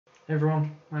Hey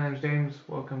everyone, my name is James,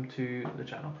 welcome to the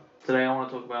channel. Today I want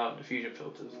to talk about diffusion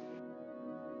filters.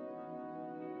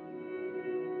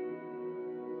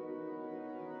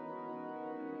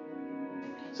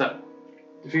 So,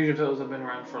 diffusion filters have been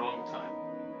around for a long time.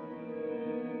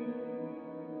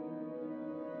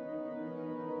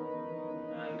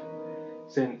 And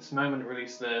since Moment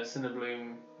released their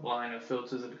Cinebloom line of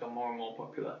filters, have become more and more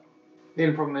popular. The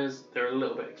only problem is they're a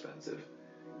little bit expensive.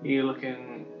 You're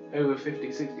looking over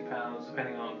 £50–60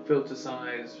 depending on filter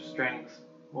size, strength,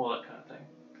 all that kind of thing.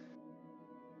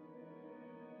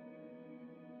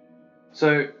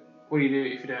 So what do you do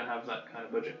if you don't have that kind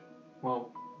of budget?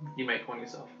 Well, you make one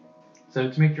yourself.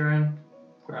 So to make your own,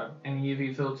 grab any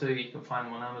UV filter, you can find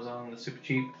them on Amazon, they're super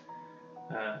cheap.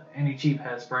 Any cheap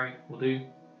hairspray will do.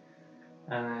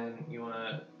 And then you want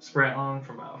to spray it on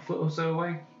from about a foot or so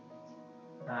away.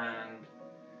 And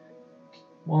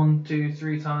 1, 2,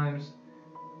 3 times,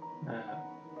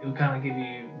 it'll kind of give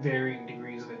you varying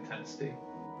degrees of intensity.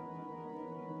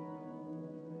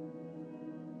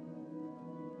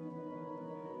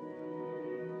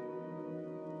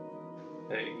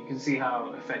 You can see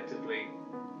how effectively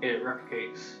it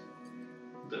replicates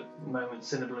the Moment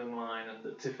Cinebloom line and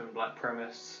the Diffusion Black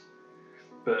Premise,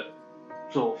 but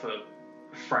it's all for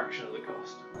a fraction of the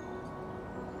cost.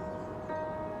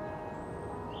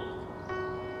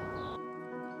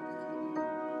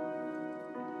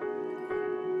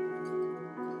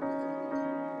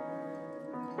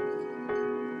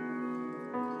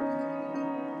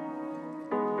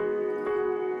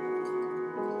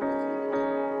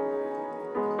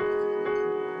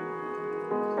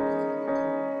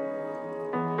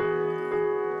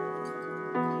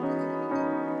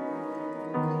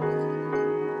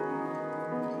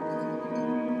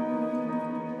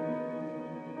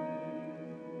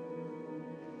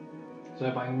 So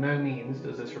by no means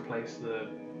does this replace the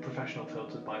professional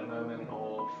filters by Moment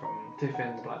or from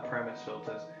Diffusion's Black Premise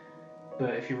filters,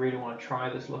 but if you really want to try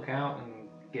this look out and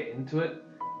get into it,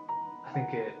 I think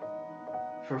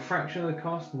for a fraction of the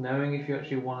cost, knowing if you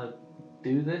actually want to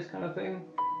do this kind of thing,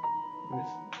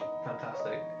 it's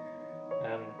fantastic.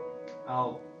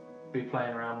 I'll be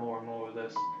playing around more and more with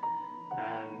this,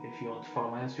 and if you want to follow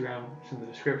my Instagram, it's in the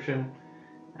description,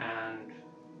 and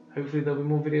hopefully there'll be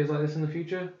more videos like this in the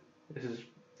future. This is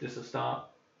just a start,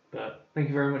 but thank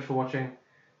you very much for watching,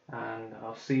 and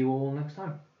I'll see you all next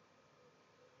time.